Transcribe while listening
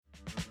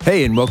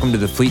Hey, and welcome to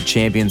the Fleet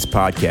Champions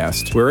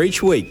podcast, where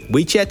each week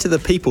we chat to the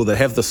people that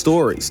have the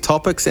stories,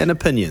 topics, and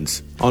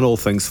opinions on all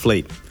things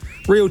fleet.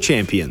 Real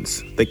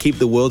champions that keep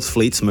the world's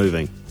fleets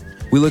moving.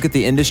 We look at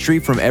the industry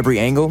from every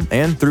angle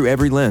and through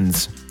every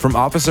lens, from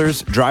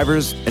officers,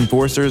 drivers,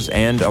 enforcers,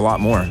 and a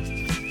lot more.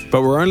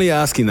 But we're only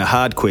asking the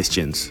hard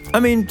questions. I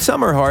mean,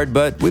 some are hard,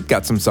 but we've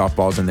got some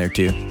softballs in there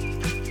too.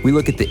 We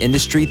look at the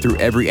industry through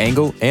every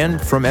angle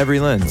and from every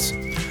lens.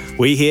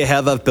 We hear how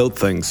they've built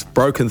things,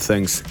 broken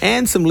things,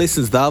 and some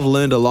lessons they've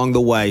learned along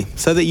the way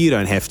so that you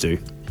don't have to.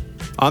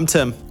 I'm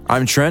Tim.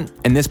 I'm Trent,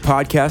 and this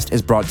podcast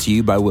is brought to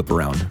you by Whip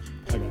Around.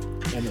 Okay,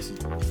 and this is...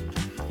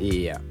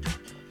 Yeah.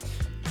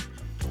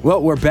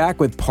 Well, we're back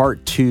with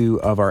part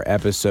 2 of our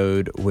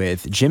episode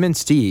with Jim and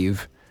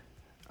Steve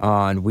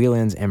on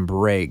wheel-ins and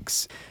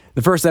brakes.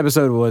 The first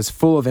episode was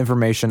full of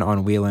information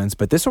on wheel-ins,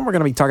 but this one we're going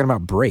to be talking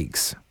about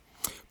brakes.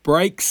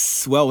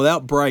 Brakes, well,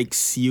 without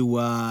brakes, you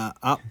are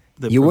up.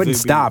 You wouldn't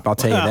stop, I'll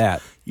tell you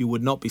that. You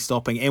would not be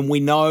stopping. And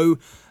we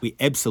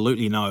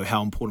absolutely know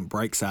how important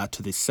brakes are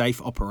to the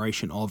safe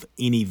operation of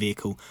any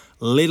vehicle,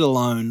 let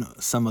alone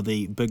some of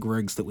the big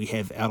rigs that we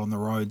have out on the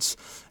roads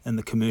in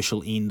the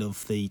commercial end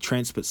of the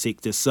transport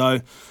sector.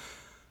 So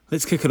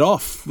let's kick it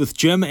off with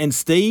Jim and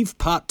Steve,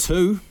 part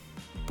 2,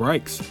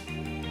 brakes.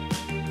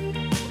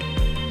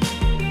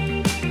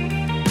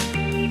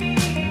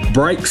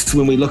 Brakes,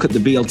 when we look at the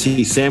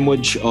BLT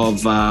sandwich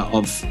of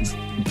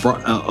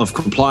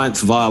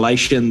compliance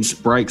violations,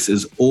 brakes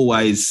is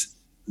always,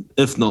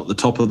 if not the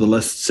top of the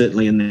list,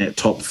 certainly in that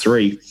top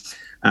 3.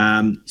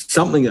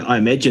 Something that I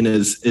imagine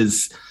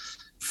is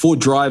for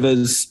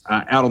drivers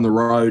out on the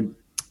road,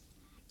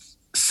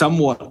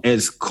 somewhat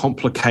as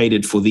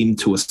complicated for them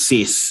to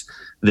assess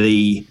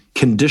the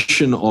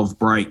condition of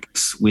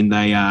brakes when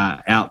they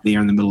are out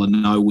there in the middle of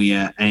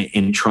nowhere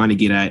and trying to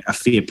get a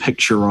fair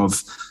picture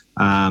of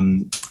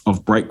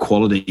brake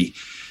quality.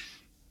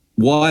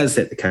 Why is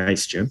that the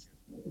case, Jim?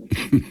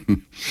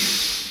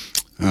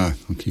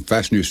 Okay,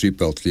 fasten your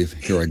seatbelt, Steve.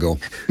 Here I go.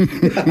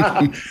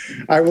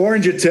 I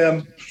warned you,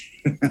 Tim.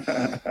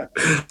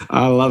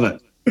 I love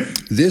it.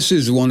 This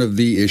is one of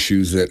the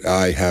issues that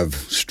I have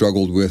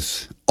struggled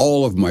with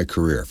all of my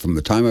career, from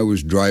the time I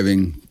was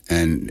driving,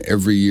 and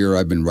every year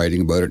I've been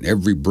writing about it. And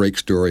every brake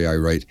story I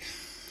write,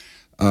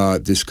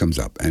 this comes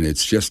up, and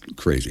it's just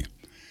crazy.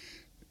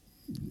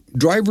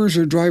 Drivers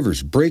are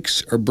drivers.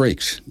 Brakes are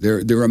brakes.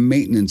 They're a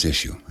maintenance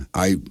issue.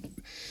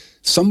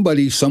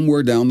 Somebody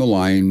somewhere down the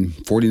line,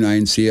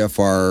 49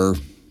 CFR,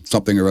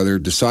 something or other,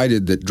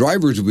 decided that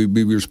drivers would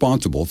be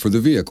responsible for the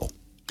vehicle.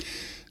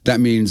 That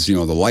means, the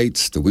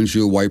lights, the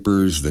windshield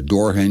wipers, the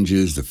door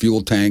hinges, the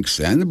fuel tanks,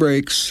 and the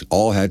brakes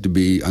all had to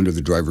be under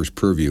the driver's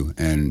purview,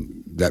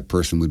 and that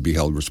person would be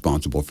held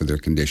responsible for their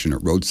condition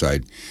at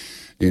roadside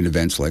in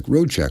events like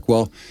road check.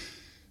 Well,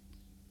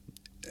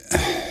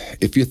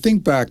 if you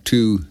think back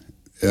to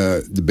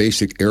the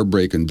basic air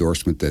brake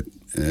endorsement that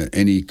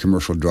any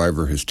commercial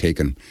driver has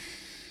taken,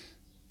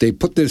 they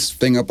put this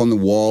thing up on the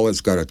wall. It's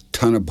got a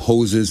ton of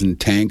hoses and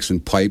tanks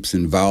and pipes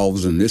and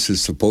valves, and this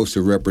is supposed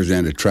to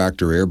represent a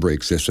tractor air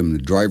brake system. The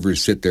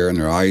drivers sit there and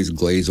their eyes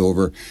glaze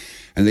over,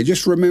 and they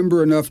just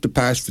remember enough to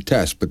pass the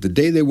test. But the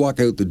day they walk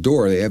out the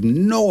door, they have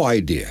no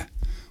idea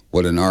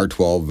what an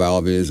R12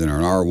 valve is and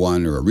an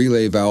R1 or a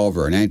relay valve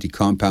or an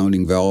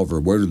anti-compounding valve, or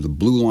where the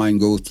blue line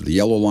goes to the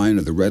yellow line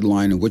or the red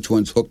line and which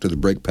one's hooked to the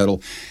brake pedal.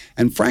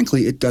 And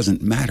frankly, it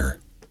doesn't matter.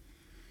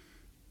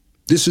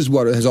 This is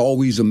what has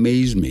always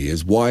amazed me,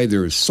 is why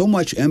there is so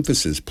much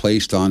emphasis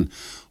placed on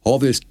all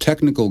this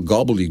technical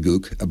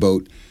gobbledygook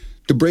about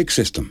the brake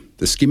system,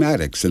 the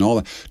schematics and all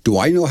that. Do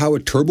I know how a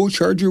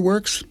turbocharger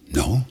works?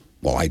 No.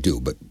 Well, I do,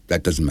 but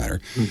that doesn't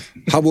matter.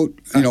 How about,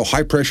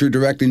 high-pressure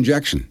direct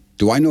injection?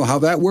 Do I know how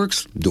that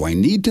works? Do I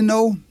need to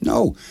know?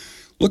 No.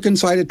 Look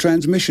inside a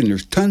transmission.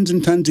 There's tons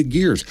and tons of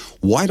gears.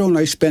 Why don't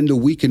I spend a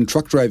week in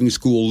truck driving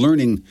school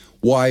learning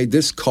why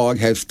this cog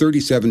has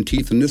 37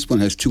 teeth and this one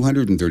has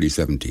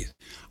 237 teeth?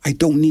 I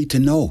don't need to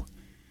know.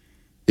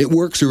 It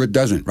works or it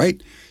doesn't,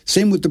 right?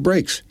 Same with the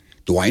brakes.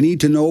 Do I need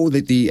to know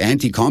that the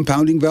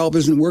anti-compounding valve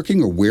isn't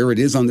working or where it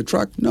is on the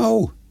truck?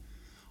 No.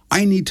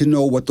 I need to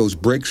know what those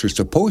brakes are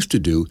supposed to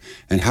do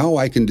and how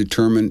I can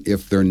determine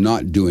if they're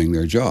not doing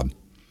their job.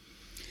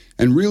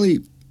 And really,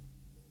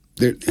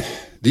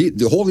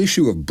 the whole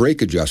issue of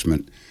brake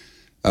adjustment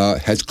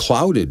has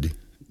clouded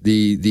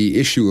the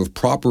issue of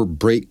proper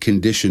brake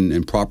condition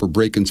and proper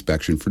brake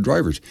inspection for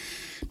drivers,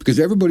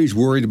 because everybody's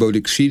worried about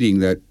exceeding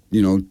that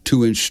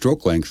 2-inch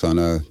stroke length on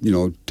a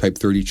Type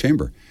 30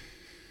 chamber.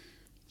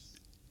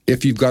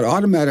 If you've got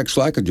automatic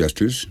slack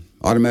adjusters,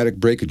 automatic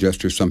brake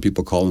adjusters, some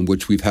people call them,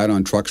 which we've had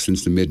on trucks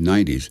since the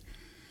mid-90s,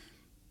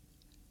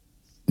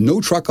 no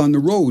truck on the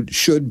road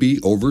should be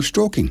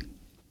overstroking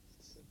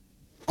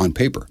on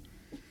paper.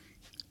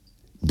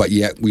 But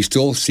yet we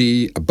still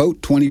see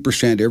about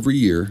 20% every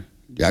year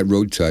at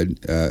roadside,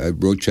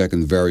 road check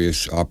and the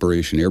various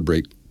operation air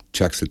brake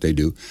checks that they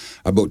do,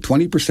 about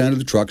 20% of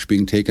the trucks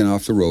being taken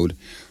off the road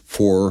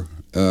for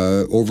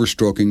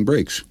overstroking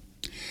brakes.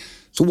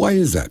 So why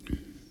is that?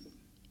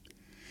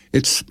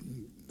 It's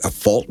a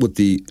fault with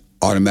the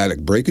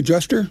automatic brake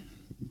adjuster?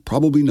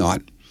 Probably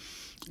not.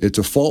 It's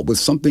a fault with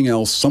something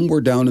else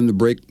somewhere down in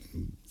the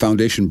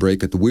foundation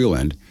brake at the wheel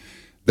end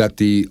that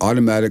the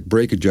automatic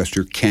brake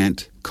adjuster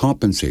can't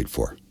compensate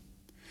for.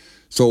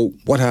 So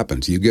what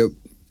happens? You get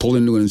pulled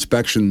into an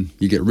inspection,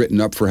 you get written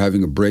up for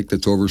having a brake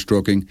that's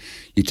overstroking,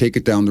 you take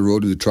it down the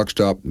road to the truck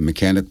stop, the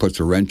mechanic puts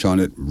a wrench on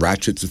it,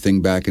 ratchets the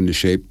thing back into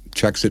shape,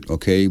 checks it,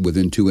 okay,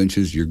 within 2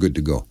 inches, you're good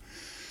to go.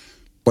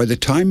 By the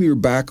time you're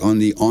back on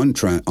the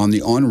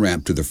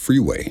on-ramp to the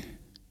freeway,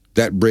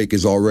 that brake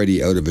is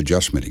already out of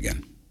adjustment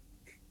again.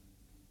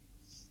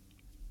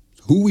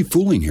 Who are we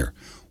fooling here?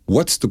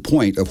 What's the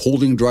point of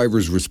holding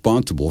drivers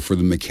responsible for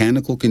the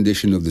mechanical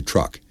condition of the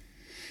truck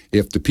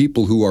if the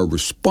people who are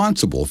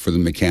responsible for the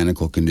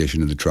mechanical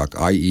condition of the truck,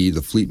 i.e.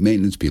 the fleet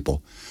maintenance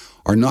people,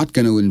 are not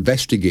going to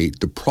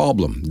investigate the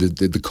problem,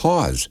 the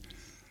cause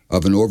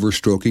of an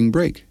overstroking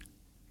brake?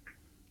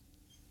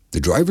 The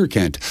driver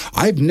can't.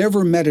 I've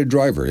never met a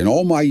driver in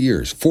all my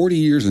years, 40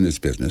 years in this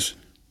business,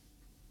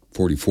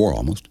 44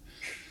 almost,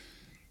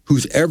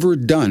 who's ever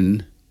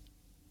done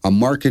a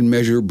mark and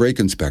measure brake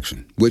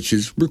inspection, which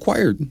is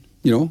required,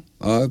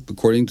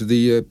 according to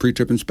the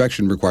pre-trip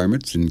inspection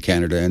requirements in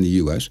Canada and the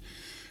U.S.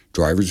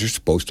 Drivers are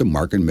supposed to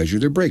mark and measure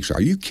their brakes.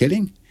 Are you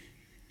kidding?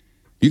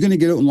 You're going to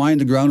get out and lie on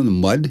the ground in the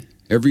mud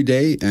every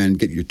day and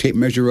get your tape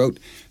measure out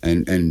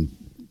and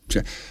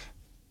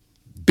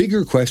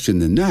bigger question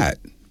than that,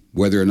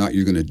 whether or not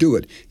you're going to do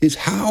it, is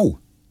how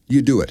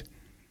you do it.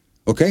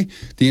 Okay?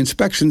 The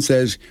inspection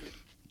says,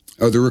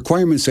 or the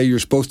requirements say you're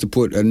supposed to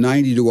put a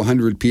 90 to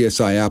 100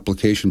 psi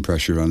application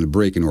pressure on the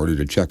brake in order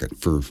to check it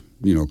for,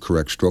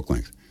 correct stroke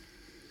length.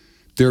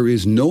 There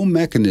is no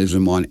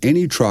mechanism on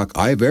any truck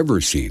I've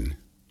ever seen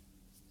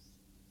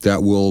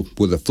that will,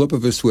 with a flip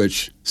of a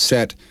switch,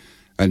 set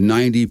a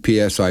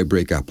 90 psi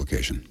brake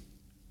application.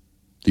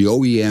 The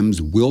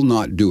OEMs will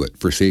not do it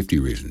for safety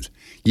reasons.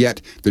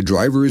 Yet, the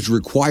driver is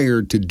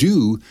required to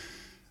do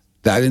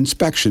that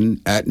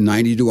inspection at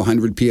 90 to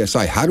 100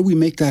 psi. How do we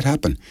make that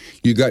happen?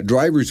 You got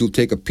drivers who'll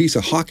take a piece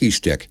of hockey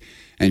stick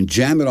and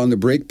jam it on the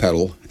brake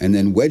pedal and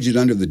then wedge it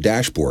under the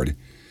dashboard.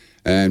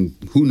 And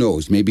who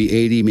knows, maybe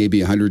 80,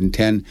 maybe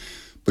 110.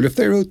 But if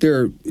they're out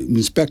there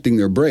inspecting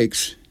their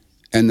brakes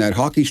and that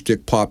hockey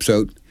stick pops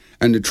out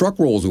and the truck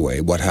rolls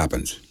away, what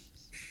happens?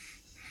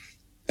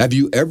 Have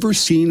you ever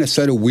seen a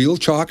set of wheel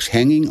chocks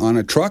hanging on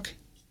a truck?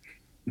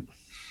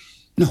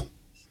 No.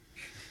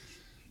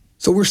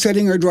 So we're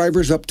setting our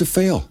drivers up to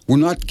fail. We're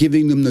not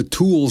giving them the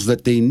tools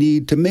that they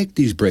need to make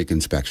these brake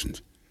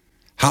inspections.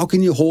 How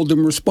can you hold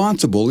them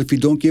responsible if you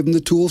don't give them the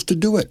tools to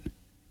do it?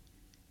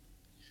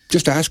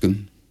 Just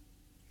asking.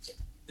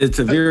 It's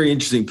a very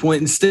interesting point.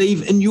 And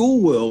Steve, in your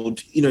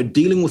world,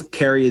 dealing with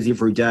carriers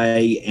every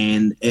day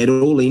and at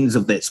all ends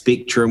of that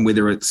spectrum,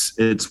 whether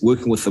it's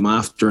working with them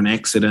after an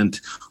accident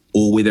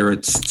or whether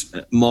it's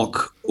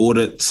mock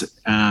audits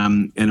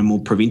in a more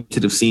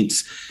preventative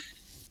sense,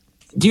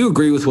 do you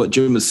agree with what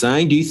Jim is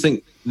saying? Do you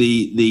think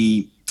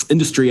the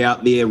industry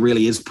out there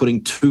really is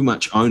putting too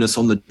much onus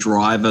on the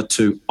driver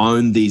to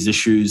own these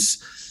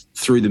issues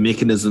through the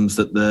mechanisms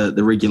that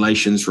the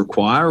regulations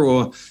require?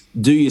 Or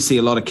do you see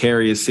a lot of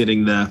carriers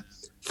fighting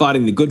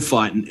the good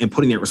fight and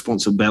putting that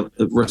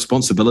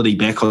responsibility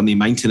back on their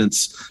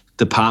maintenance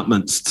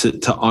departments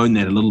to own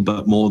that a little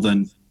bit more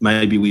than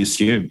maybe we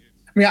assume?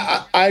 I mean,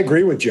 I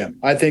agree with Jim.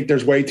 I think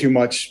there's way too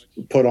much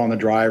put on the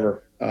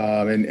driver.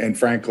 And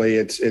frankly,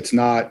 it's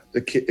not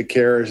the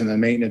carriers and the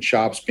maintenance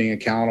shops being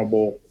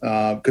accountable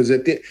because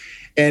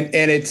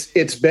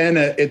it's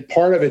been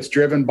part of it's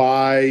driven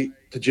by,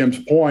 to Jim's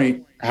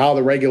point, how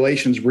the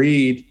regulations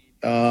read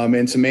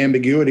and some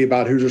ambiguity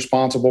about who's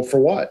responsible for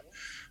what.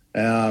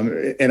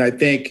 And I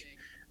think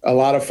a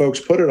lot of folks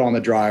put it on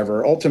the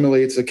driver.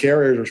 Ultimately, it's the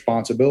carrier's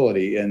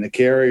responsibility, and the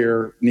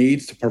carrier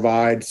needs to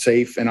provide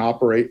safe and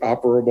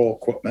operable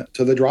equipment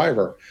to the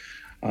driver.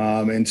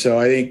 And so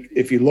I think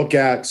if you look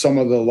at some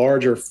of the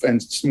larger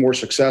and more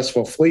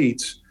successful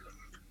fleets,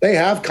 they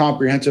have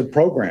comprehensive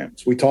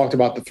programs. We talked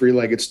about the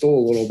three-legged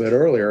stool a little bit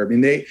earlier. I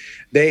mean,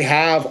 they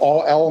have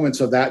all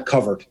elements of that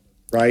covered,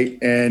 right?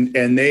 And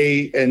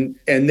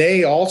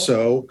they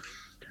also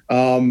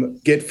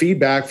get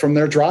feedback from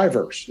their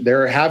drivers.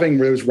 They're having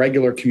those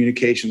regular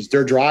communications.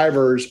 Their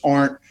drivers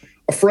aren't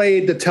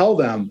afraid to tell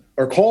them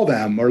or call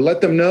them or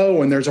let them know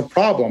when there's a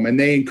problem. And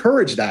they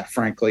encourage that,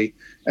 frankly.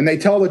 And they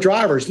tell the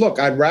drivers, look,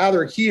 I'd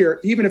rather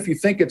hear, even if you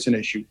think it's an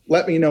issue,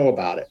 let me know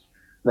about it,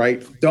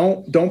 right?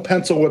 Don't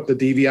pencil whip the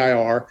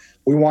DVIR.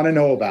 We want to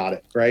know about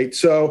it, right?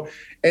 So,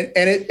 and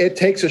it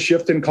takes a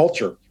shift in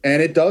culture.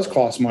 And it does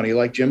cost money,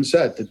 like Jim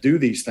said, to do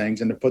these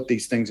things and to put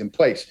these things in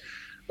place.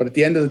 But at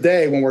the end of the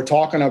day, when we're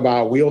talking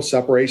about wheel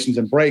separations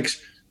and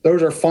brakes,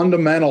 those are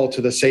fundamental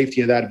to the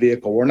safety of that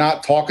vehicle. We're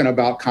not talking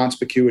about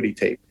conspicuity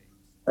tape,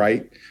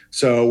 right?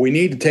 So we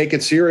need to take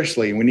it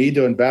seriously. We need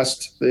to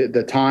invest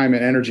the time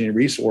and energy and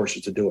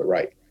resources to do it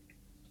right.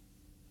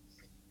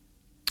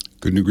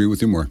 Couldn't agree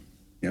with you more.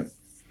 Yep.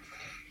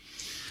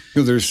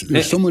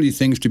 There's so many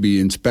things to be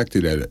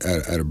inspected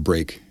at a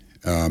brake,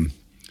 and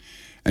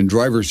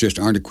drivers just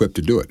aren't equipped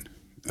to do it.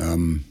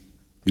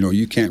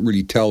 You can't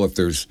really tell if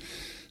there's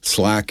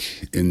slack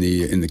in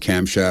the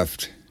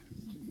camshaft.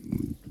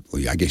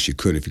 Well, I guess you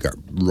could if you got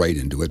right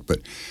into it,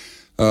 but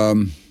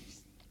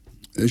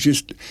there's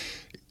just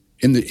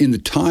in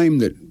the time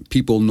that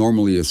people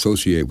normally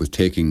associate with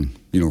taking,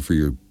 for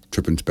your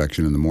trip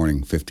inspection in the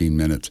morning, 15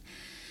 minutes.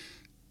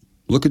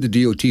 Look at the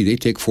DOT; they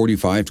take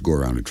 45 to go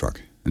around a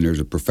truck, and there's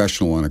a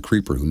professional on a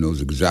creeper who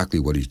knows exactly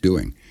what he's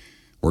doing,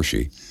 or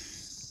she.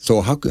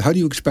 So how do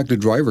you expect a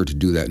driver to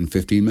do that in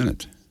 15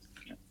 minutes?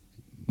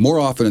 More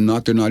often than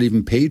not, they're not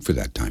even paid for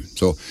that time.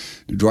 So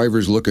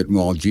drivers look at,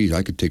 well, geez,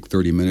 I could take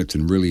 30 minutes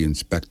and really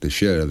inspect the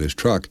shit out of this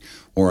truck,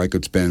 or I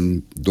could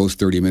spend those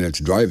 30 minutes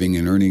driving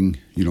and earning,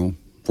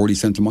 40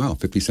 cents a mile,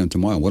 50 cents a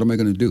mile. What am I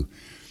going to do?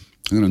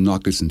 I'm going to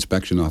knock this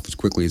inspection off as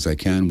quickly as I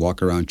can,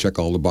 walk around, check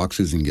all the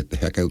boxes, and get the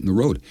heck out in the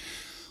road.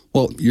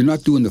 Well, you're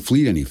not doing the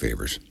fleet any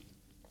favors,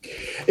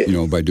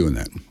 by doing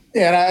that.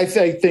 Yeah, and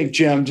I think,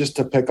 Jim, just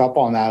to pick up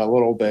on that a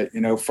little bit,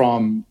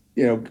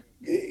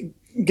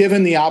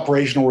 given the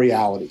operational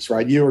realities,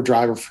 right? You were a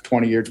driver for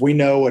 20 years. We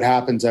know what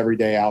happens every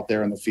day out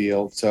there in the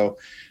field. So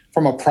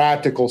from a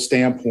practical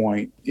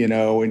standpoint,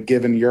 and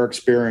given your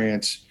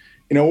experience,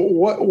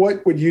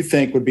 what would you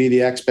think would be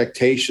the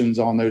expectations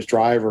on those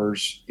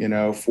drivers,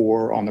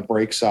 for on the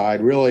brake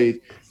side? Really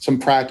some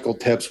practical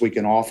tips we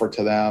can offer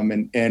to them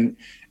and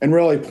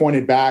really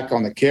pointed back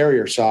on the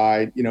carrier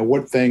side,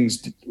 what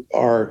things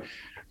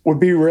would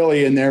be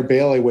really in their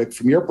bailiwick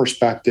from your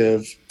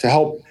perspective to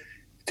help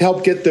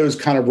get those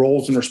kind of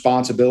roles and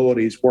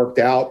responsibilities worked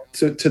out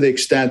to the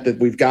extent that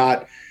we've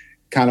got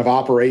kind of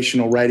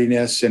operational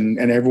readiness and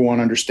everyone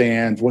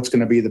understands what's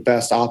going to be the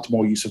best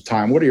optimal use of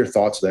time. What are your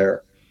thoughts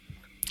there?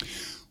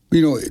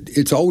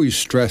 It's always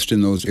stressed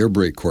in those air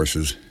brake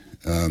courses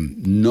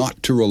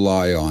not to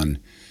rely on,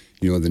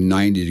 the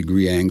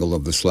 90-degree angle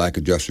of the slack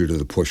adjuster to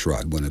the push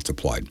rod when it's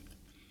applied.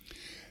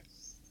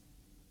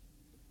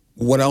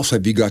 What else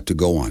have you got to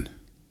go on?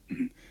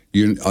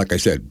 Like I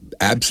said,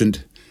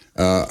 absent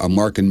a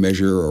mark and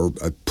measure or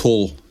a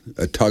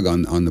tug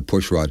on the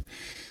push rod,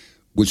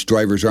 which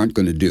drivers aren't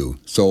going to do.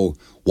 So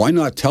why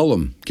not tell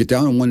them, get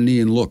down on one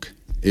knee and look.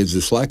 Is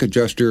the slack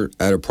adjuster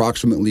at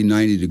approximately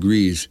 90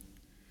 degrees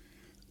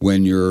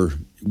when you're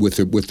with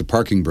the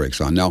parking brakes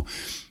on? Now,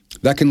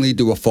 that can lead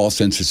to a false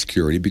sense of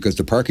security because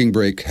the parking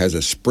brake has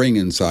a spring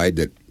inside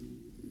that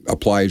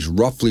applies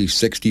roughly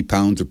 60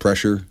 pounds of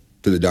pressure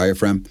to the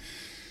diaphragm.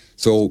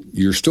 So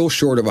you're still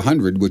short of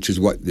 100, which is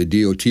what the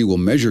DOT will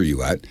measure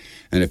you at.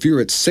 And if you're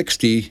at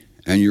 60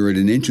 and you're at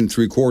 1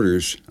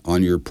 3/4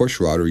 on your push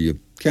rod, or you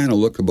kind of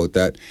look about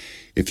that,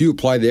 if you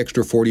apply the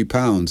extra 40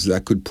 pounds,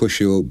 that could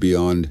push you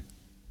beyond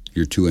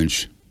your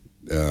 2-inch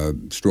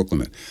stroke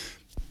limit.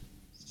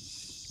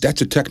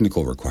 That's a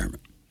technical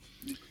requirement.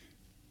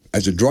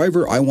 As a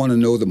driver, I want to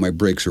know that my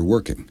brakes are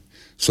working.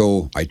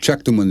 So I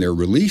check them when they're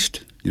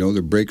released.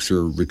 The brakes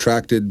are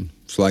retracted,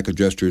 slack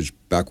adjuster's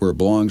back where it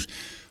belongs.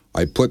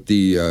 I put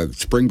the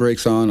spring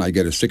brakes on. I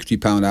get a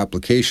 60-pound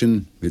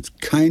application. It's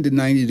kind of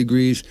 90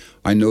 degrees.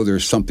 I know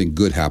there's something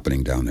good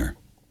happening down there.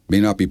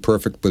 May not be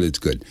perfect, but it's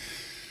good.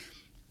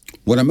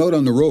 When I'm out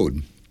on the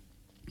road,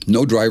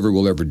 no driver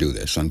will ever do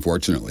this,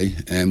 unfortunately,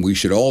 and we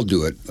should all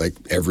do it like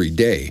every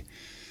day,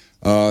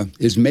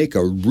 is make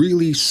a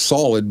really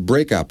solid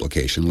brake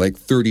application, like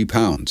 30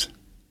 pounds,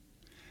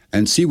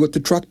 and see what the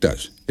truck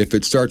does. If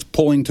it starts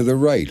pulling to the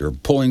right or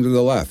pulling to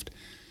the left.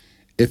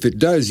 If it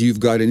does, you've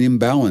got an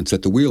imbalance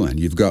at the wheel end.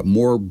 You've got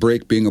more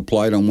brake being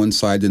applied on one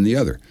side than the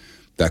other.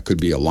 That could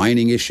be a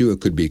lining issue.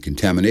 It could be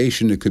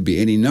contamination. It could be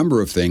any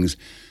number of things.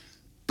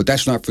 But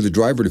that's not for the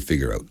driver to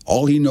figure out.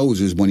 All he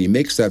knows is when he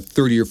makes that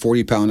 30 or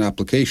 40-pound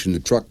application, the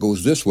truck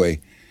goes this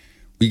way,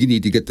 we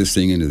need to get this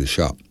thing into the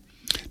shop.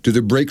 Do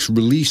the brakes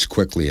release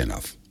quickly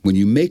enough? When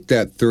you make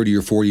that 30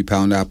 or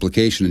 40-pound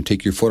application and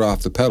take your foot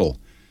off the pedal,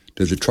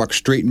 does the truck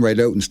straighten right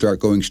out and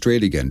start going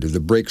straight again? Do the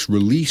brakes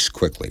release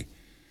quickly?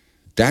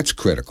 That's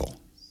critical,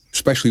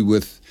 especially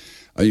with,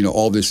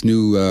 all this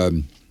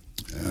new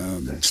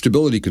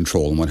stability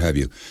control and what have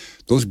you.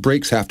 Those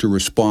brakes have to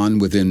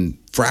respond within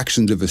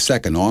fractions of a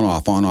second, on,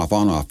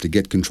 off, to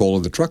get control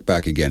of the truck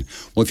back again.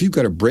 Well, if you've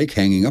got a brake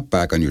hanging up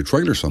back on your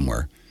trailer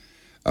somewhere,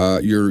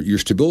 your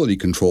stability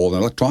control,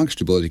 electronic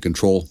stability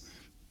control,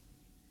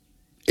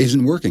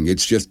 isn't working.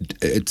 It's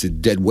a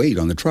dead weight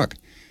on the truck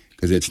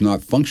because it's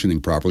not functioning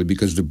properly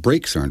because the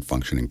brakes aren't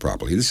functioning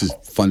properly. This is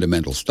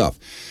fundamental stuff.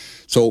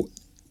 So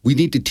we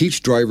need to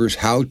teach drivers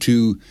how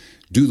to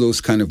do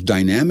those kind of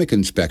dynamic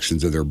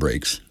inspections of their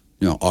brakes,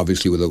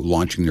 obviously without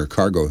launching their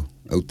cargo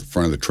out the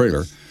front of the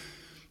trailer.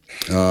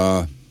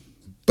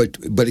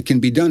 But it can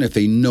be done if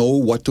they know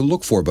what to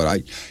look for.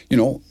 But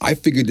I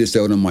figured this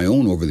out on my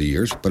own over the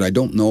years, but I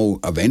don't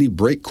know of any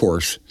brake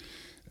course,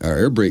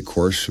 air brake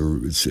course or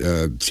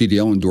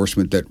CDL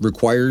endorsement that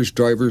requires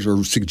drivers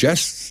or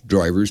suggests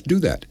drivers do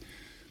that.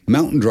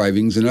 Mountain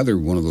driving is another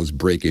one of those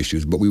brake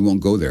issues, but we won't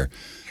go there.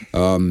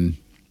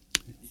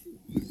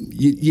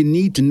 You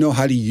need to know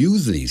how to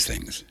use these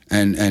things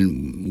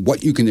and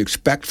what you can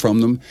expect from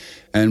them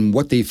and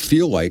what they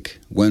feel like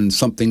when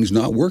something's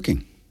not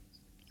working.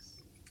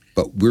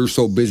 But we're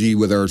so busy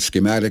with our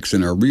schematics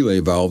and our relay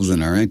valves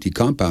and our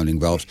anti-compounding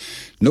valves,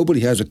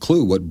 nobody has a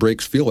clue what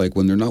brakes feel like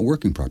when they're not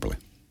working properly,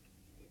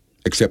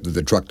 except that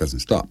the truck doesn't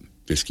stop.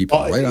 Just keep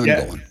right on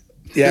going.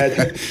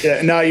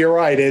 No, you're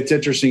right. It's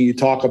interesting. You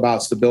talk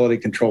about stability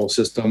control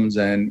systems,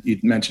 and you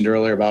mentioned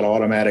earlier about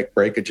automatic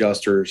brake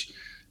adjusters,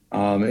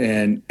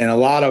 and a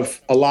lot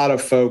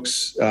of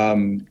folks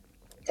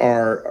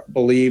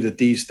believe that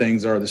these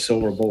things are the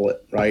silver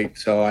bullet, right?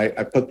 So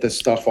I put this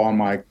stuff on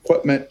my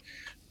equipment.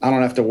 I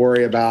don't have to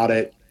worry about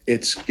it.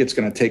 It's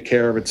going to take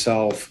care of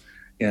itself,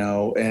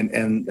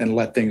 and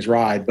let things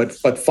ride.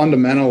 But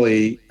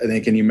fundamentally, I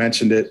think, and you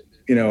mentioned it,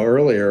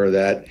 earlier,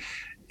 that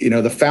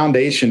the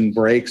foundation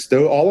brakes,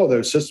 though, all of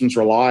those systems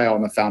rely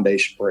on the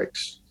foundation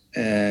brakes.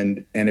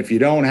 And if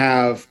you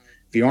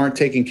aren't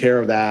taking care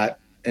of that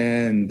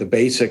and the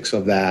basics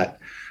of that,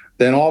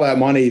 then all that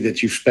money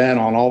that you spent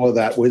on all of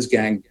that whiz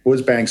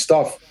bang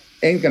stuff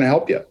ain't going to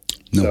help you.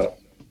 No,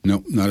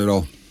 not at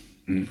all.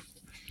 Mm.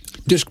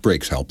 Disc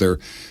brakes help. They're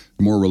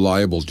more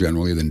reliable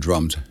generally than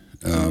drums.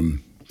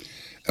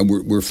 And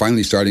we're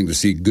finally starting to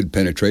see good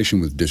penetration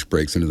with disc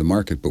brakes into the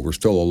market, but we're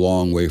still a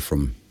long way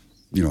from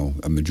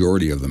a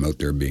majority of them out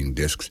there being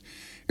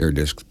air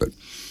discs. But,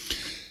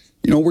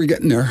 we're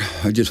getting there.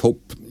 I just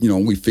hope,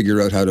 we figure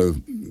out how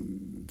to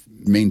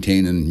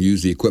maintain and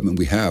use the equipment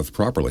we have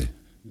properly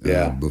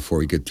before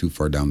we get too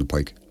far down the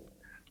pike.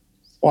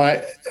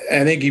 Well,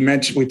 I think you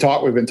mentioned, we've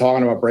been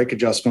talking about brake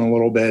adjustment a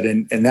little bit,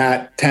 and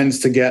that tends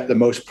to get the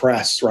most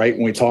press, right?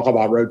 When we talk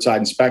about roadside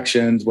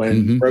inspections,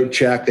 when Road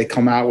Check, they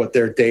come out with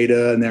their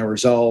data and their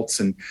results,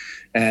 and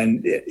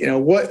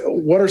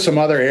what are some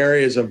other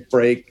areas of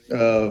brake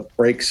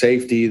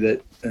safety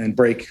and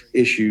brake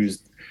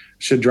issues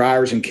should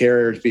drivers and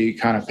carriers be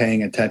kind of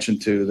paying attention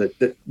to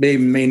that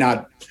may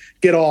not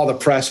get all the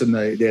press and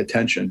the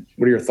attention?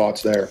 What are your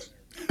thoughts there?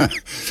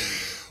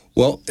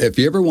 Well, if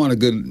you ever want a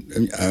good,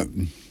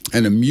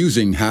 an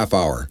amusing half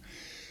hour,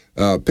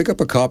 pick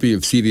up a copy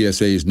of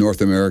CVSA's North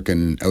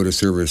American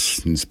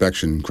Out-of-Service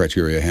Inspection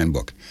Criteria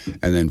Handbook,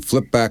 and then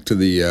flip back to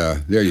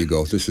the, there you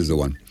go, this is the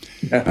one.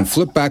 And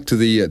flip back to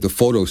the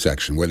photo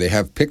section where they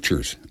have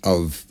pictures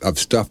of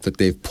stuff that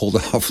they've pulled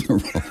off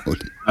the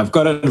road. I've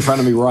got it in front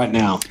of me right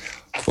now.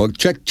 Well,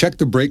 check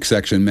the brake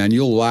section, man.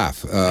 You'll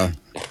laugh.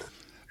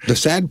 The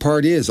sad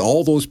part is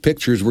all those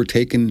pictures were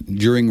taken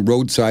during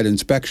roadside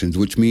inspections,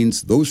 which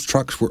means those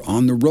trucks were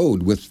on the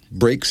road with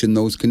brakes in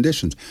those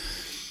conditions.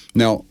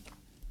 Now,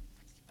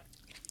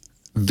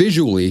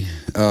 visually,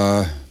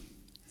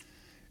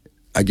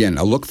 again,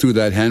 a look through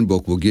that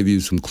handbook will give you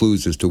some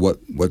clues as to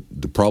what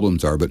the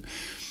problems are, but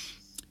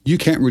you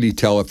can't really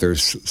tell if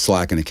there's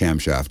slack in a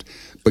camshaft.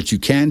 But you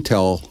can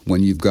tell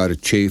when you've got a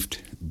chafed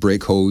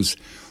brake hose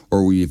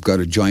or where you've got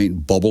a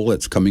giant bubble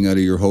that's coming out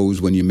of your hose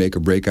when you make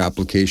a brake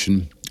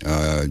application.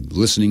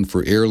 Listening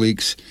for air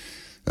leaks,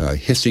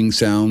 hissing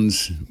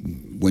sounds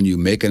when you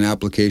make an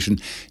application.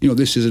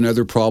 This is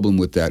another problem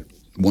with that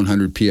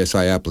 100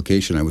 PSI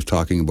application I was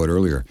talking about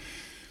earlier.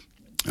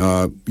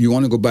 You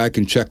want to go back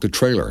and check the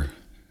trailer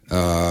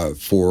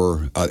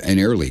for an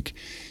air leak.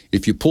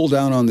 If you pull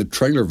down on the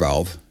trailer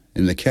valve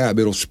in the cab,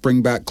 it'll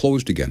spring back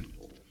closed again.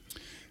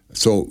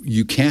 So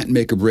you can't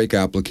make a brake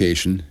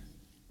application,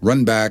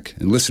 run back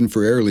and listen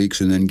for air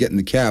leaks, and then get in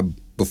the cab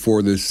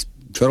before this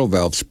shuttle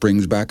valve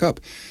springs back up.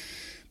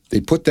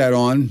 They put that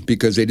on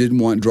because they didn't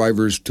want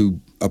drivers to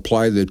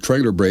apply the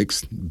trailer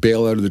brakes,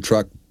 bail out of the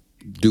truck,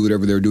 do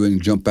whatever they're doing,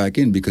 and jump back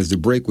in, because the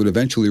brake would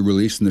eventually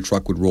release and the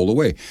truck would roll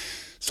away.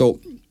 So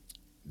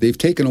they've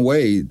taken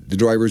away the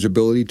driver's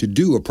ability to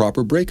do a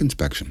proper brake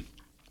inspection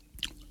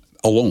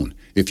alone.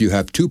 If you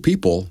have two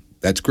people,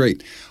 that's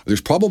great.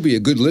 There's probably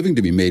a good living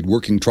to be made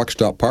working truck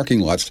stop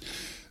parking lots,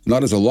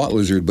 not as a lot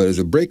lizard, but as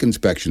a brake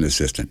inspection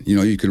assistant.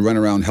 You could run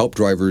around, help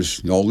drivers.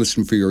 I'll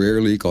listen for your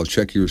air leak. I'll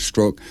check your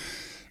stroke.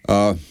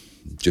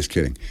 Just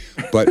kidding.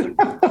 But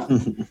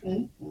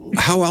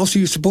how else are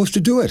you supposed to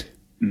do it?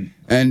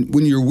 And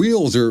when your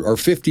wheels are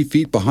 50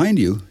 feet behind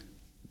you,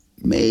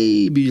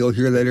 maybe you'll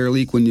hear that air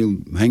leak when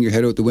you hang your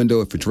head out the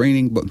window if it's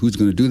raining, but who's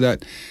going to do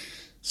that?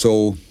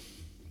 So,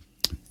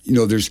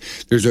 there's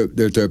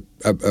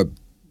a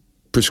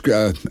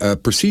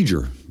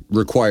procedure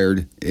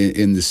required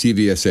in the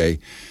CVSA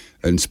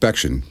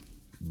inspection,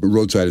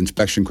 roadside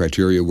inspection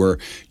criteria, where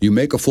you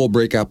make a full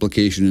brake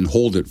application and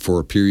hold it for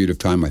a period of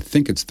time. I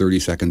think it's 30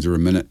 seconds or a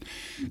minute,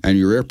 and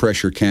your air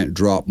pressure can't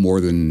drop more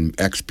than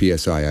X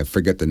PSI. I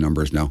forget the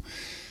numbers now.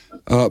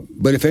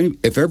 But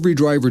if every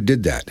driver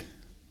did that,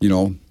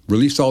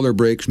 released all their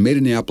brakes, made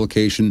an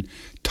application,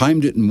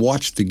 timed it, and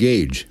watched the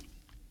gauge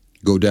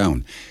go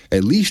down,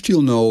 at least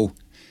you'll know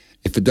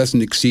if it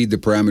doesn't exceed the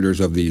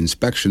parameters of the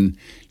inspection,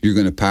 you're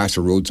going to pass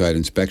a roadside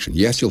inspection.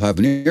 Yes, you'll have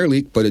an air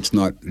leak, but it's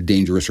not a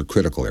dangerous or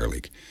critical air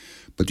leak.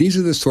 But these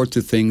are the sorts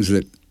of things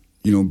that,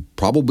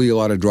 probably a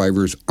lot of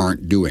drivers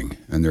aren't doing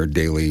in their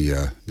daily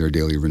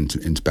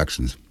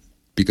inspections.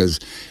 Because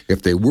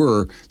if they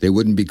were, they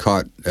wouldn't be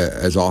caught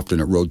as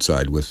often at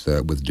roadside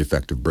with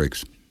defective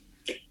brakes.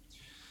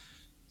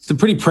 Some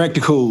pretty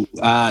practical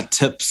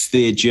tips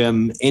there,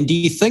 Jim. And do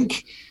you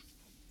think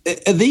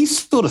Are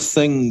these sort of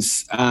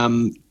things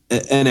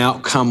an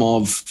outcome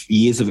of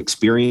years of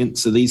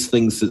experience? Are these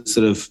things that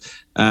sort of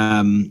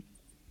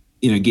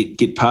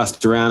get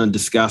passed around and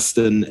discussed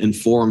in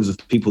forums of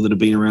people that have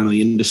been around in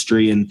the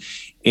industry? And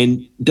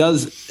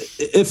does,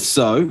 if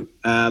so,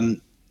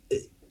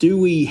 do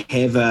we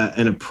have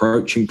an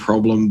approaching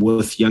problem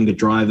with younger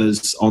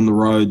drivers on the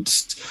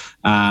roads,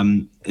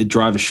 a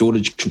driver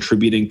shortage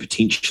contributing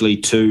potentially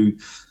to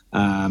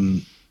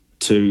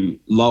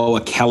lower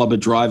caliber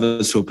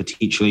drivers who are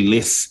potentially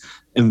less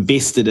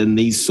invested in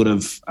these sort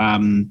of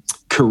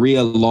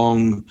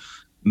career-long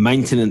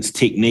maintenance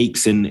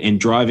techniques and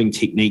driving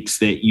techniques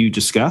that you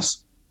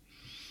discuss?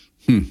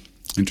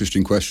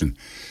 Interesting question.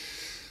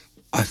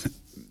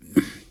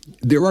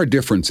 There are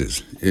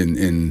differences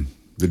in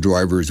the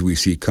drivers we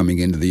see coming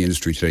into the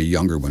industry today,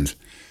 younger ones,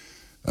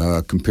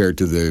 compared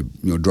to the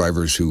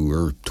drivers who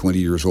were 20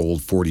 years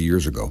old 40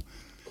 years ago.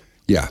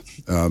 Yeah,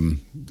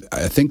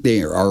 I think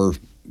they are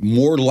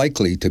more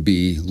likely to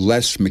be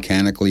less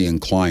mechanically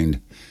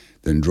inclined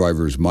than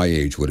drivers my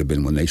age would have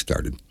been when they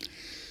started.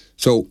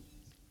 So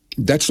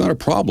that's not a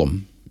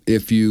problem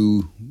if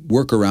you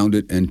work around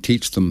it and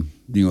teach them,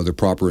 the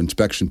proper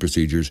inspection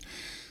procedures,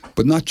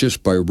 but not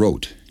just by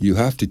rote. You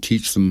have to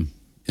teach them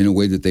in a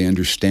way that they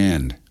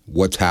understand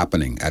what's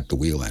happening at the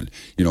wheel end.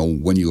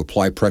 When you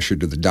apply pressure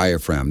to the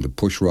diaphragm, the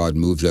push rod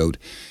moves out.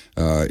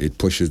 It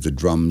pushes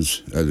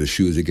the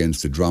shoes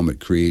against the drum. It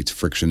creates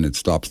friction. It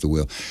stops the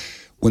wheel.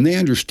 When they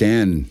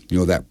understand,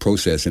 that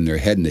process in their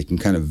head and they can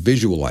kind of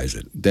visualize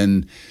it,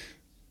 then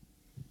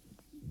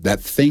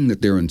that thing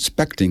that they're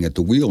inspecting at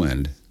the wheel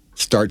end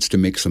starts to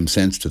make some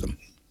sense to them.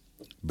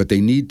 But they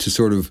need to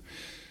sort of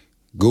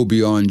go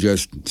beyond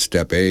just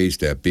step A,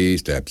 step B,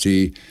 step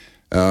C,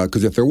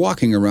 because if they're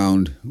walking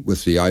around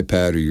with the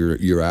iPad or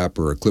your app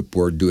or a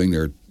clipboard doing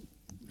their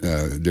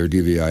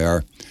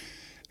DVIR,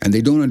 and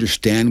they don't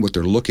understand what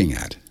they're looking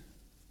at,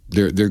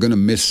 they're going to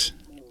miss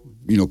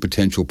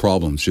potential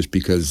problems just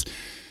because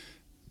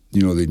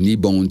the knee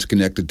bone's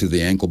connected to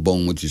the ankle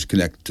bone, which is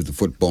connected to the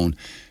foot bone,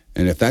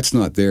 and if that's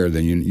not there,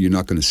 then you're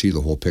not going to see the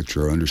whole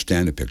picture or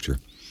understand the picture.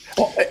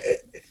 Well,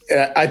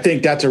 I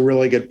think that's a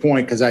really good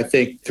point, because I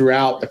think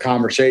throughout the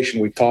conversation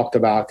we've talked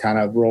about kind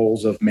of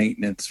roles of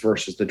maintenance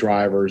versus the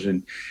drivers,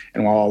 and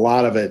while a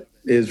lot of it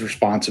is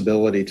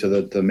responsibility to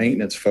the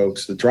maintenance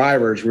folks, the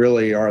drivers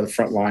really are the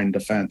frontline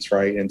defense,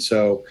 right? And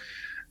so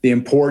the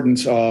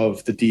importance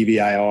of the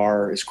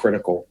DVIR is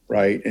critical,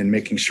 right? And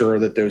making sure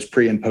that those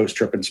pre and post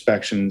trip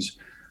inspections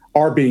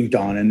are being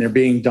done, and they're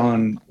being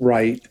done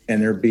right,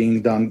 and they're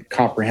being done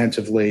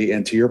comprehensively.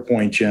 And to your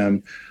point,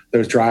 Jim,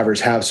 those drivers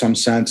have some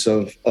sense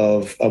of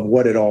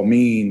what it all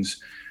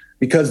means,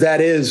 because that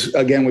is,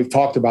 again, we've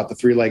talked about the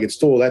three-legged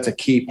stool. That's a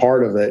key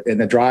part of it. And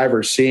the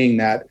driver's seeing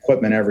that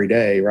equipment every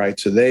day, right?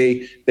 So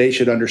they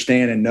should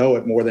understand and know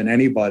it more than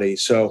anybody.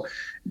 So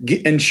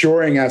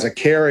ensuring as a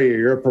carrier,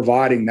 you're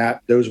providing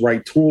those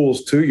right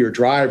tools to your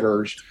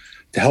drivers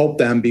to help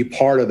them be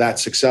part of that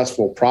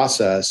successful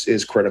process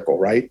is critical,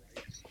 right?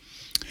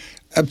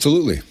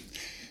 Absolutely.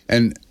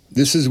 And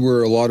this is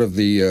where a lot of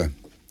the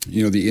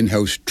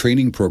in-house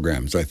training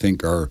programs, I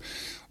think, are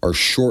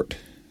shorting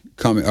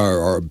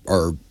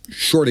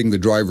the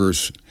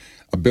driver's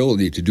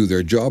ability to do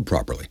their job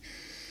properly.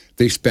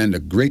 They spend a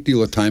great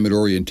deal of time at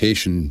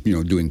orientation,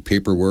 doing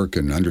paperwork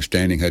and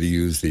understanding how to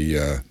use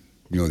the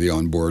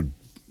onboard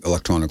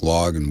electronic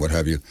log and what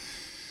have you.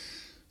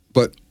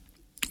 But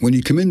when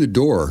you come in the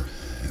door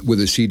with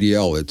a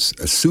CDL, it's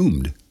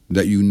assumed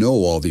that you know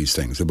all these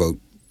things about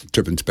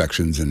trip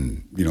inspections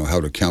and, how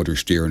to counter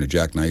steer and a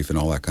jackknife and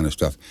all that kind of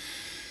stuff.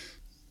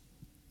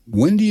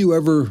 When do you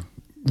ever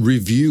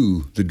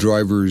review the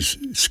driver's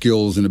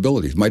skills and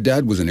abilities? My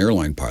dad was an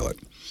airline pilot,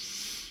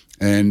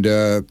 and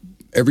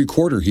every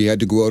quarter he had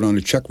to go out on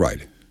a check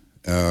ride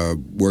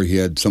where he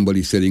had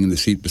somebody sitting in the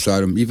seat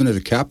beside him, even as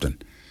a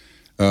captain,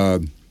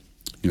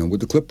 with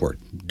the clipboard,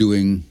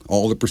 doing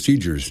all the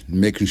procedures,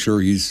 making sure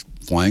he's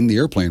flying the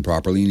airplane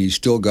properly, and he's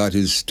still got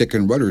his stick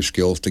and rudder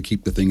skills to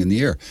keep the thing in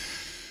the air.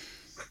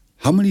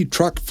 How many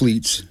truck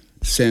fleets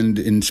send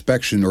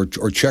inspection or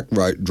check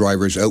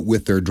drivers out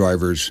with their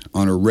drivers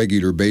on a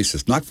regular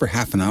basis, not for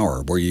half an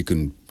hour where you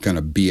can kind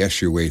of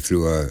BS your way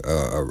through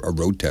a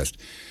road test,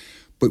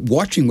 but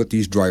watching what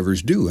these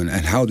drivers do and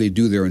how they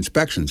do their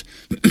inspections?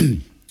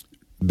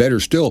 Better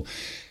still,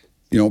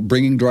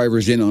 bringing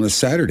drivers in on a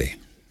Saturday,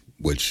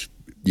 which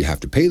you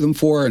have to pay them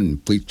for,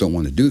 and fleets don't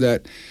want to do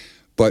that,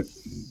 but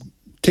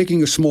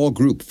taking a small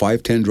group,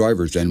 5-10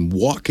 drivers, and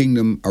walking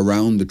them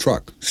around the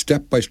truck,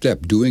 step by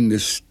step, doing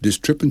this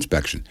trip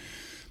inspection.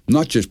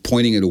 Not just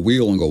pointing at a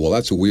wheel and go, well,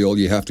 that's a wheel,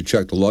 you have to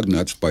check the lug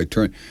nuts by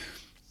turn.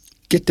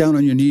 Get down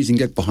on your knees and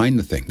get behind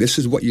the thing. This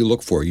is what you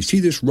look for. You see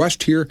this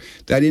rust here?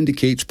 That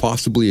indicates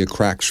possibly a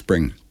cracked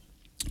spring.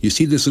 You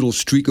see this little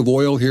streak of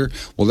oil here?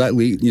 Well, that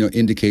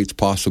indicates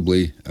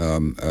possibly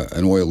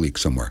an oil leak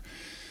somewhere.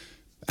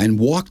 And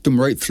walk them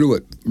right through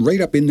it,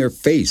 right up in their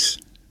face.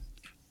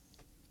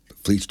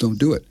 Fleets don't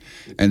do it.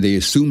 And they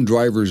assume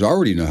drivers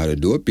already know how to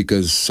do it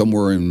because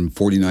somewhere in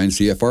 49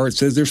 CFR it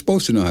says they're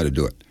supposed to know how to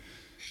do it.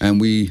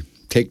 And we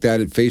take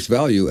that at face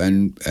value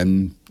and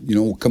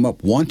come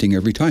up wanting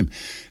every time.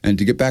 And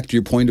to get back to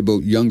your point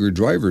about younger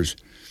drivers,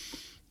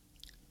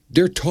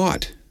 they're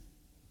taught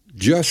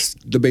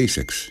just the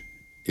basics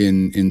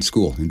in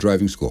school, in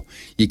driving school.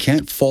 You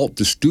can't fault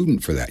the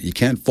student for that. You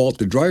can't fault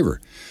the driver.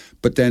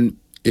 But then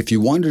if you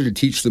wanted to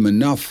teach them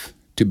enough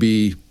to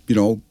be,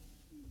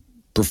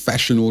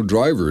 professional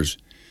drivers,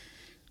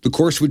 the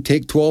course would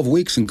take 12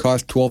 weeks and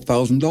cost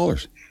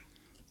 $12,000.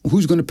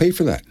 Who's going to pay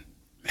for that?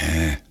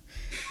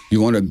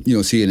 You want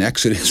to, see an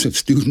exodus of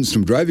students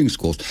from driving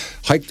schools,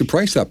 hike the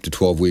price up to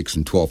 12 weeks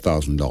and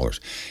 $12,000.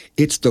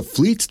 It's the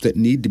fleets that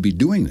need to be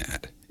doing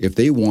that. If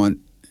they want,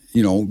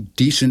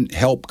 decent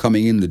help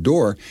coming in the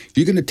door,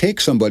 you're going to take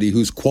somebody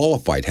who's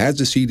qualified,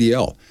 has a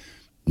CDL.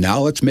 Now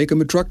let's make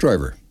them a truck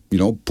driver.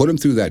 Put them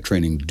through that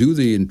training, do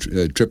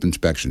the trip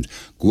inspections,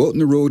 go out on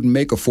the road and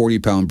make a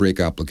 40-pound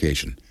brake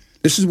application.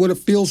 This is what it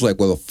feels like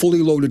with a fully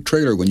loaded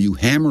trailer when you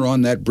hammer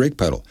on that brake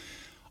pedal.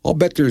 I'll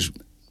bet there's,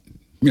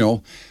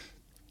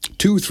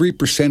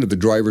 2-3% of the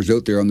drivers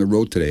out there on the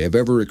road today have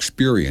ever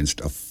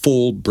experienced a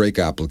full brake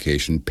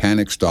application,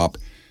 panic stop,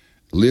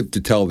 live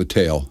to tell the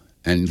tale,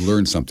 and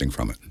learn something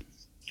from it.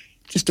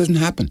 It just doesn't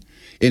happen.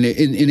 In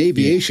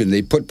aviation,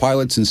 they put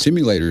pilots in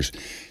simulators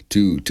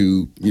to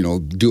do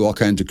all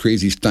kinds of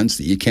crazy stunts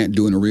that you can't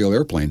do in a real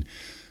airplane.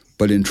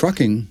 But in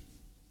trucking,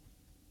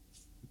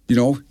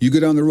 you go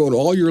down the road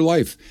all your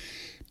life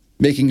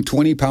making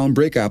 20-pound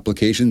brake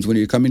applications when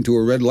you come into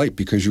a red light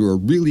because you're a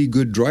really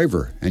good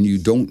driver and you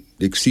don't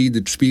exceed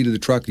the speed of the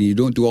truck and you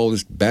don't do all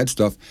this bad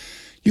stuff.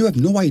 You have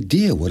no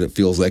idea what it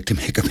feels like to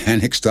make a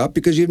panic stop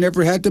because you've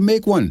never had to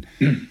make one.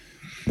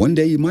 One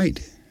day you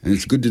might, and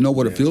it's good to know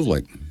what it feels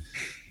like.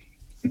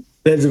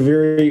 That's a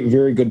very,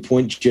 very good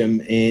point,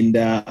 Jim. And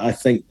I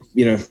think,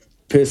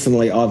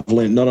 personally, I've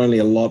learned not only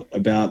a lot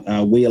about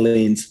wheel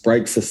ends,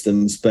 brake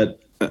systems, but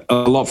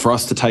a lot for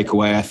us to take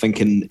away, I think,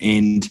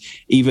 and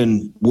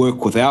even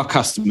work with our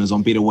customers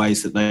on better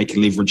ways that they can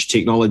leverage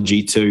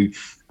technology to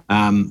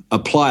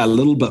apply a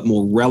little bit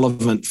more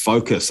relevant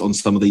focus on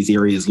some of these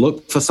areas,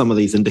 look for some of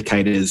these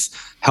indicators,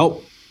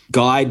 help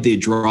guide their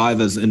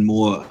drivers in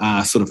more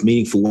sort of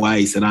meaningful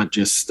ways that aren't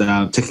just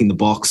ticking the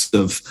box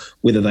of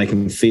whether they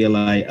can feel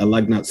a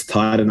lug nut's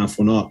tight enough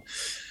or not.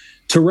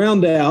 To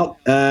round out,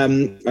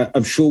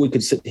 I'm sure we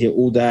could sit here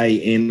all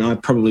day, and I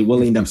probably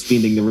will end up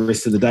spending the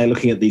rest of the day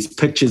looking at these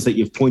pictures that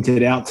you've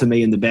pointed out to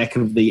me in the back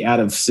of the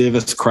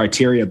out-of-service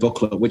criteria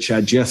booklet, which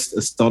are just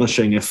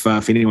astonishing if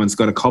anyone's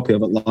got a copy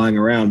of it lying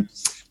around.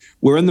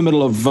 We're in the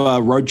middle of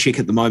road check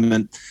at the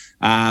moment.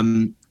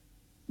 The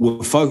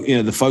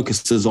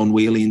focus is on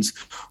wheel ends.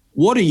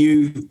 What do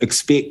you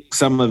expect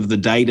some of the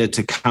data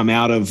to come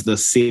out of the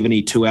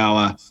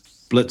 72-hour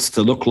blitz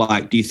to look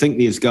like? Do you think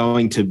there's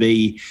going to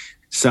be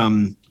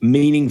some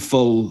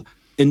meaningful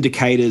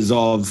indicators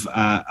of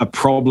a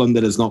problem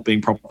that is not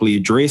being properly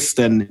addressed?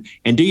 And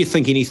do you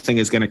think anything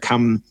is going to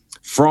come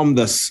from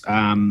this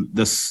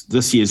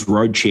year's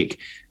road check,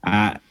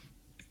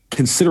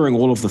 considering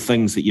all of the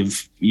things that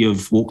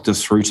you've walked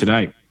us through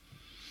today?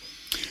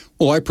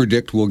 Well, I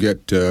predict we'll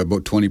get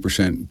about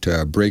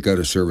 20% brake out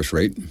of service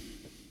rate.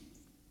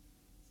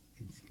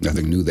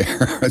 Nothing new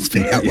there. It's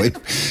been that way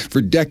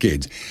for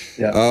decades.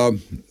 Yeah.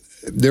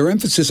 Their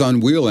emphasis on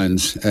wheel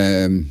ends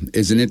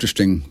is an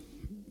interesting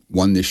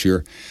one this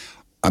year.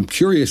 I'm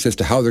curious as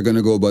to how they're going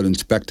to go about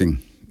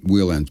inspecting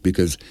wheel ends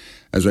because,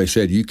 as I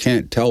said, you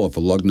can't tell if a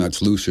lug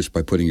nut's loose just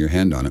by putting your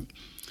hand on it.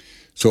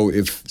 So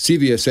if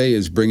CVSA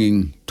is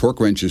bringing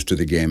torque wrenches to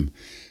the game,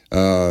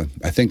 I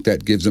think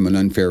that gives them an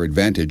unfair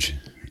advantage.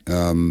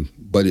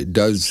 But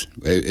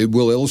it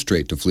will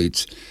illustrate to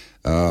fleets,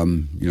 how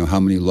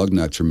many lug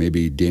nuts are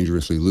maybe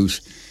dangerously loose.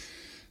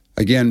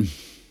 Again,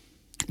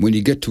 when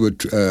you get to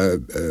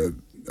a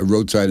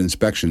roadside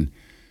inspection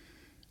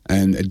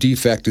and a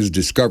defect is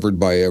discovered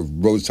by a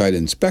roadside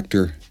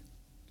inspector,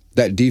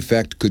 that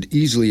defect could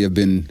easily have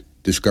been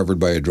discovered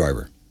by a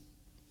driver.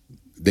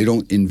 They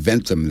don't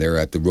invent them there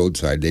at the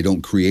roadside. They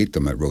don't create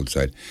them at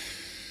roadside.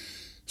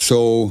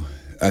 So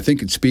I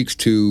think it speaks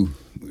to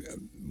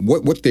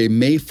what they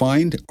may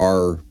find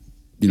are,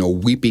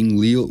 weeping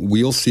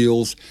wheel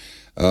seals,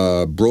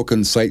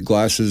 broken sight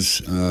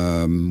glasses,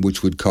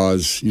 which would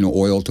cause,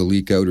 oil to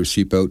leak out or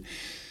seep out.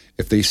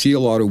 If they see a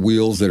lot of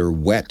wheels that are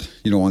wet,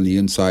 on the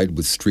inside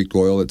with streaked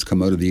oil that's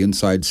come out of the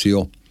inside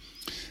seal,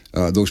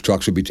 those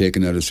trucks will be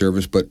taken out of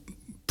service. But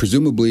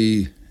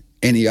presumably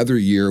any other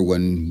year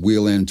when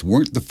wheel ends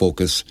weren't the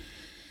focus,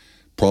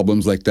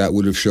 problems like that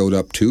would have showed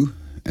up too,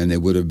 and they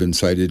would have been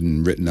cited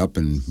and written up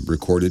and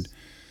recorded.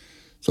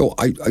 So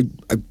I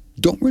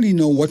don't really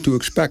know what to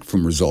expect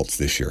from results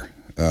this year.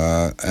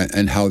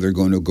 And how they're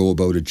going to go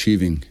about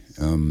achieving,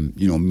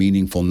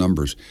 meaningful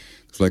numbers.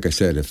 Because like I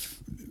said, if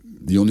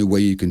the only way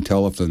you can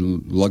tell if the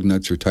lug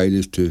nuts are tight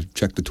is to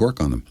check the torque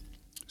on them.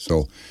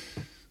 So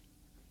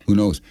who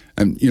knows?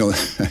 And,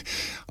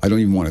 I don't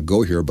even want to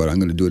go here, but I'm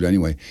going to do it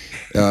anyway.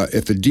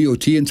 If a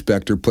DOT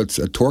inspector puts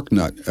a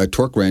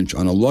torque wrench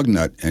on a lug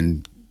nut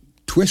and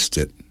twists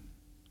it,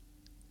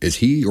 is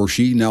he or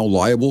she now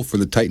liable for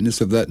the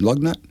tightness of that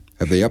lug nut?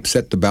 Have they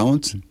upset the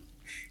balance?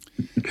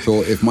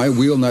 So if my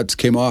wheel nuts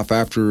came off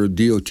after a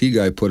DOT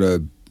guy put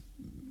a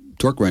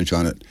torque wrench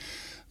on it,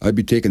 I'd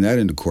be taking that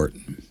into court.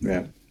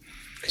 Yeah.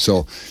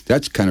 So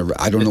that's kind of,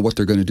 I don't know what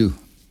they're going to do.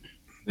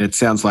 It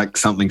sounds like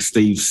something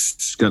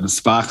Steve's got a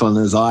sparkle in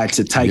his eye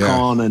to take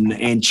on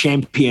and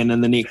champion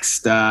in the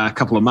next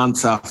couple of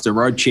months after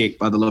road check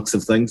by the looks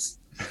of things.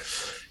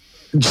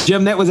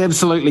 Jim, that was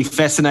absolutely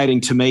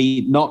fascinating to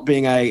me, not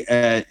being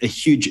a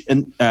huge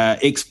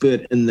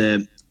expert in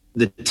the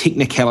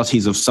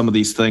technicalities of some of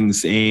these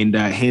things, and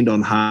hand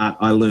on heart,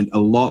 I learned a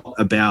lot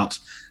about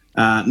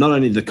not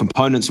only the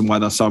components and why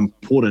they're so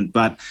important,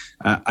 but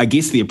I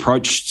guess the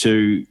approach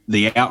to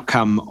the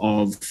outcome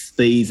of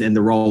these and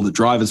the role that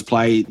drivers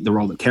play, the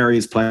role that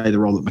carriers play, the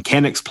role that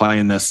mechanics play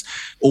in this,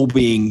 all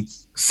being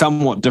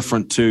somewhat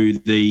different to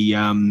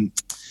the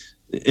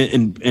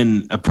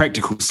in a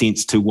practical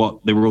sense to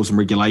what the rules and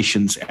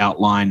regulations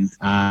outline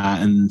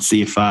in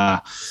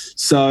CFR.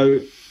 So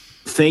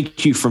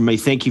thank you from me.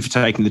 Thank you for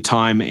taking the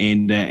time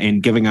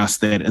and giving us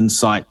that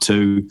insight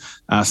to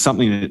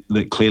something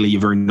that clearly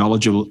you're very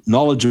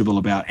knowledgeable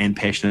about and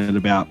passionate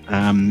about.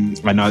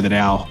 I know that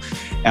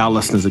our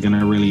listeners are going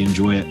to really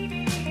enjoy it.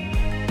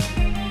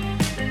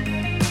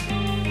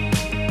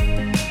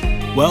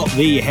 Well,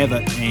 there you have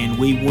it, and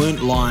we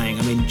weren't lying.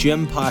 I mean,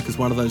 Jim Park is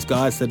one of those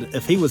guys that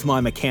if he was my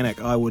mechanic,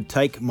 I would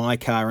take my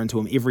car into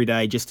him every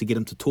day just to get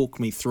him to talk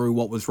me through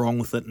what was wrong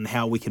with it and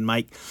how we can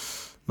make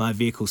my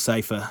vehicle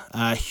safer.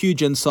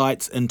 Huge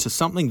insights into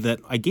something that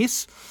I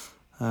guess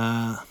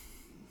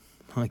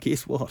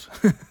what?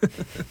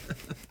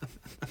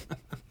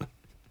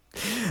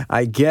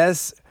 I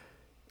guess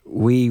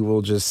we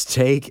will just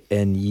take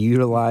and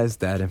utilize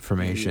that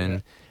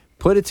information,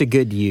 put it to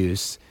good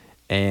use,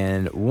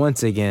 and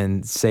once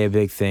again, say a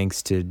big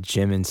thanks to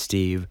Jim and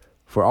Steve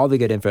for all the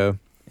good info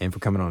and for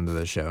coming on to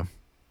the show.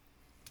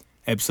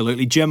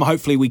 Absolutely. Jim,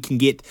 hopefully we can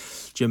get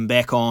Jim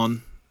back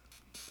on.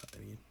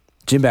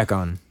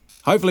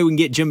 Hopefully we can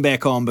get Jim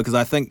back on, because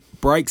I think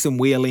brakes and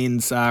wheel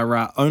ends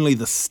are only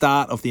the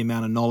start of the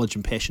amount of knowledge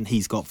and passion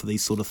he's got for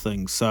these sort of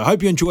things. So I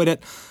hope you enjoyed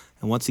it.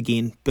 And once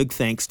again, big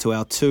thanks to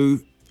our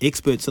two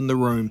experts in the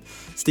room,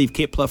 Steve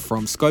Keppler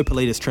from Scope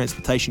Elitis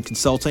Transportation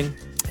Consulting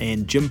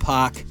and Jim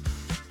Park,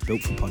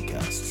 Built for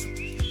Podcasts.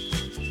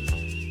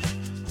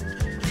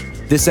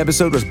 This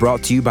episode was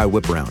brought to you by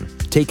Whip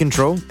Around. Take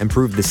control,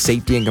 improve the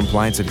safety and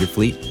compliance of your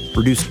fleet,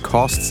 reduce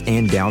costs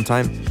and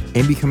downtime,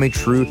 and become a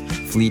true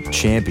fleet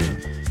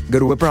champion. Go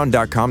to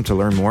whiparound.com to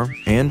learn more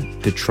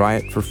and to try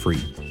it for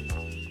free.